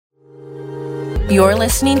You're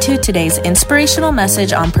listening to today's inspirational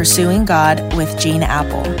message on pursuing God with Gene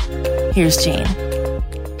Apple. Here's Gene.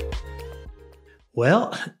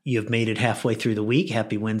 Well, you've made it halfway through the week.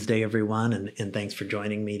 Happy Wednesday, everyone, and thanks for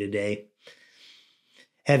joining me today.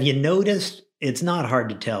 Have you noticed it's not hard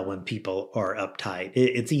to tell when people are uptight?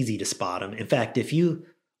 It's easy to spot them. In fact, if you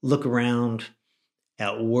look around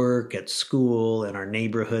at work, at school, in our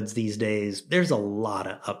neighborhoods these days, there's a lot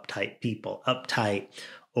of uptight people, uptight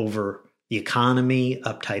over the economy,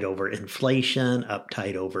 uptight over inflation,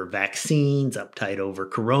 uptight over vaccines, uptight over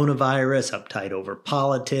coronavirus, uptight over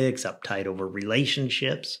politics, uptight over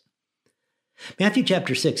relationships. Matthew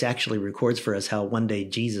chapter 6 actually records for us how one day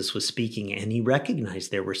Jesus was speaking and he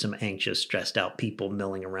recognized there were some anxious, stressed out people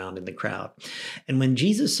milling around in the crowd. And when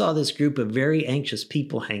Jesus saw this group of very anxious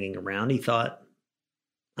people hanging around, he thought,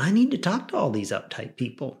 I need to talk to all these uptight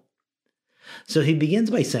people. So he begins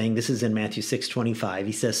by saying, this is in Matthew 6:25,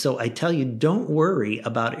 he says, so I tell you, don't worry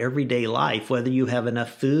about everyday life, whether you have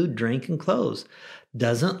enough food, drink, and clothes.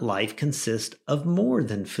 Doesn't life consist of more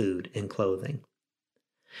than food and clothing?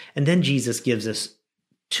 And then Jesus gives us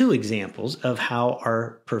two examples of how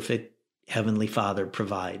our perfect Heavenly Father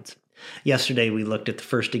provides. Yesterday, we looked at the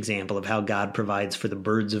first example of how God provides for the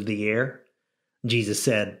birds of the air. Jesus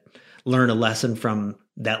said, learn a lesson from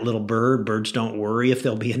that little bird. Birds don't worry if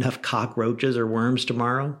there'll be enough cockroaches or worms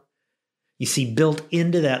tomorrow. You see, built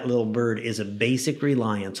into that little bird is a basic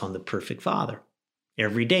reliance on the perfect Father.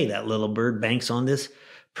 Every day, that little bird banks on this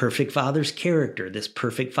perfect Father's character, this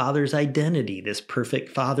perfect Father's identity, this perfect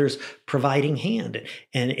Father's providing hand.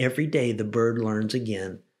 And every day, the bird learns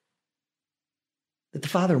again that the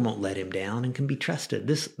Father won't let him down and can be trusted.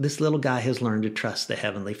 This little guy has learned to trust the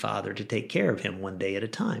Heavenly Father to take care of him one day at a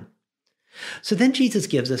time. So then Jesus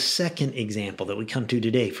gives a second example that we come to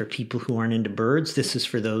today for people who aren't into birds. This is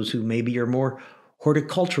for those who maybe are more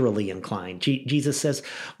horticulturally inclined. Jesus says,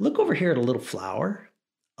 look over here at a little flower,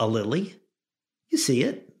 a lily. You see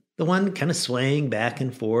it, the one kind of swaying back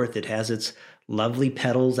and forth. It has its lovely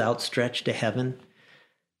petals outstretched to heaven.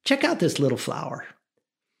 Check out this little flower.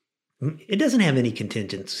 It doesn't have any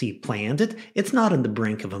contingency plans. It's not on the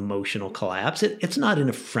brink of emotional collapse. It's not in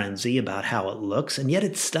a frenzy about how it looks, and yet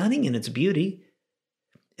it's stunning in its beauty.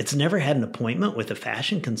 It's never had an appointment with a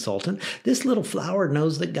fashion consultant. This little flower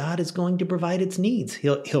knows that God is going to provide its needs.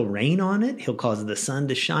 He'll rain on it. He'll cause the sun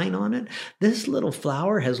to shine on it. This little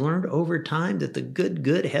flower has learned over time that the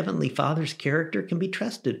good Heavenly Father's character can be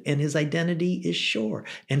trusted, and his identity is sure,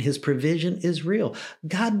 and his provision is real.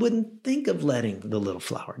 God wouldn't think of letting the little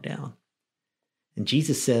flower down. And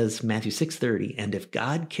Jesus says, Matthew 6:30, and if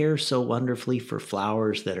God cares so wonderfully for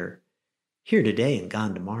flowers that are here today and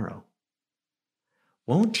gone tomorrow,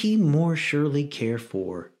 won't he more surely care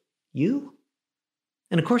for you?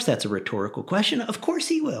 And of course, that's a rhetorical question. Of course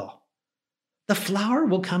he will. The flower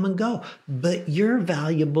will come and go, but you're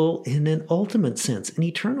valuable in an ultimate sense, an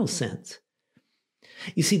eternal sense.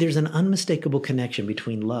 You see, there's an unmistakable connection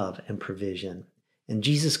between love and provision. And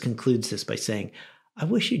Jesus concludes this by saying, I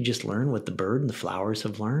wish you'd just learn what the bird and the flowers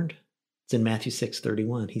have learned. It's in Matthew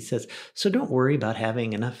 6:31. He says, so don't worry about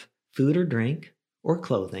having enough food or drink or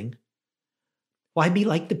clothing. Why be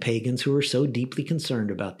like the pagans who are so deeply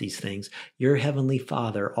concerned about these things? Your Heavenly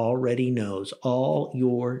Father already knows all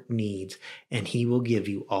your needs, and he will give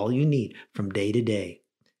you all you need from day to day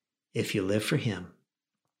if you live for him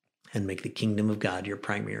and make the kingdom of God your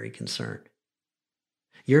primary concern.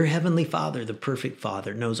 Your Heavenly Father, the perfect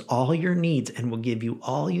Father, knows all your needs and will give you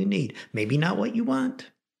all you need. Maybe not what you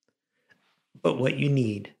want, but what you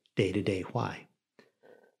need day to day. Why?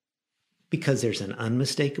 Because there's an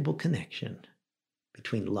unmistakable connection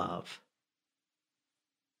between love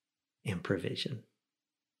and provision.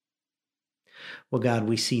 Well, God,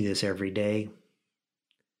 we see this every day,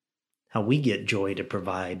 how we get joy to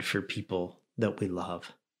provide for people that we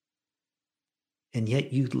love. And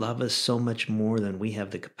yet you love us so much more than we have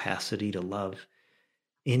the capacity to love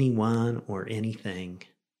anyone or anything.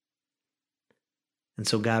 And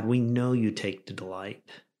so, God, we know you take the delight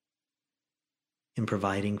in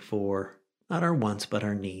providing for not our wants, but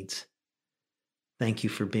our needs. Thank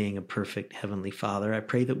you for being a perfect Heavenly Father. I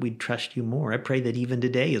pray that we'd trust you more. I pray that even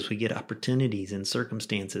today, as we get opportunities and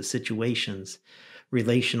circumstances, situations,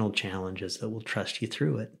 relational challenges, that we'll trust you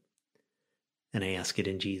through it. And I ask it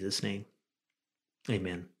in Jesus' name.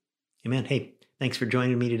 Amen. Amen. Hey, thanks for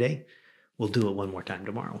joining me today. We'll do it one more time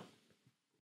tomorrow.